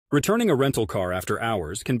Returning a rental car after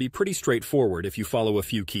hours can be pretty straightforward if you follow a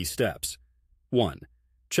few key steps. 1.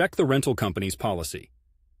 Check the rental company's policy.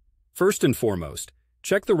 First and foremost,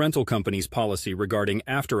 check the rental company's policy regarding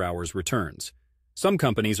after-hours returns. Some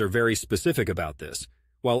companies are very specific about this,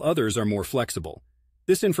 while others are more flexible.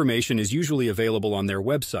 This information is usually available on their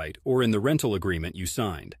website or in the rental agreement you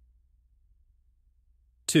signed.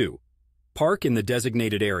 2. Park in the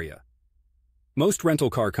designated area. Most rental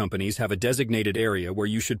car companies have a designated area where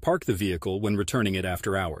you should park the vehicle when returning it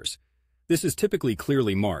after hours. This is typically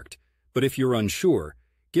clearly marked, but if you're unsure,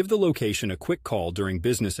 give the location a quick call during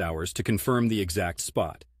business hours to confirm the exact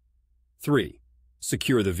spot. 3.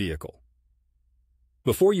 Secure the vehicle.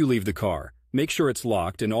 Before you leave the car, make sure it's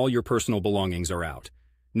locked and all your personal belongings are out.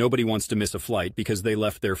 Nobody wants to miss a flight because they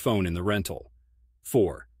left their phone in the rental.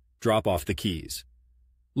 4. Drop off the keys.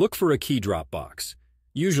 Look for a key drop box.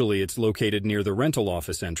 Usually it's located near the rental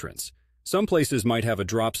office entrance. Some places might have a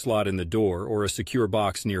drop slot in the door or a secure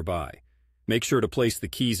box nearby. Make sure to place the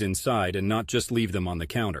keys inside and not just leave them on the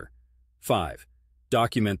counter. 5.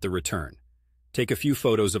 Document the return. Take a few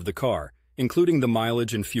photos of the car, including the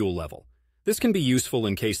mileage and fuel level. This can be useful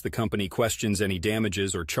in case the company questions any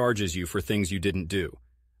damages or charges you for things you didn't do.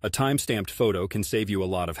 A time-stamped photo can save you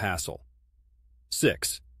a lot of hassle.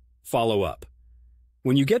 6. Follow up.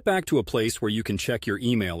 When you get back to a place where you can check your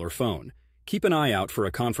email or phone, keep an eye out for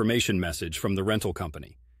a confirmation message from the rental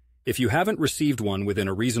company. If you haven't received one within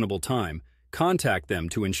a reasonable time, contact them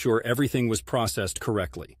to ensure everything was processed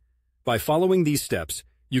correctly. By following these steps,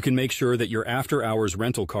 you can make sure that your after-hours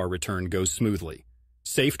rental car return goes smoothly.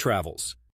 Safe travels.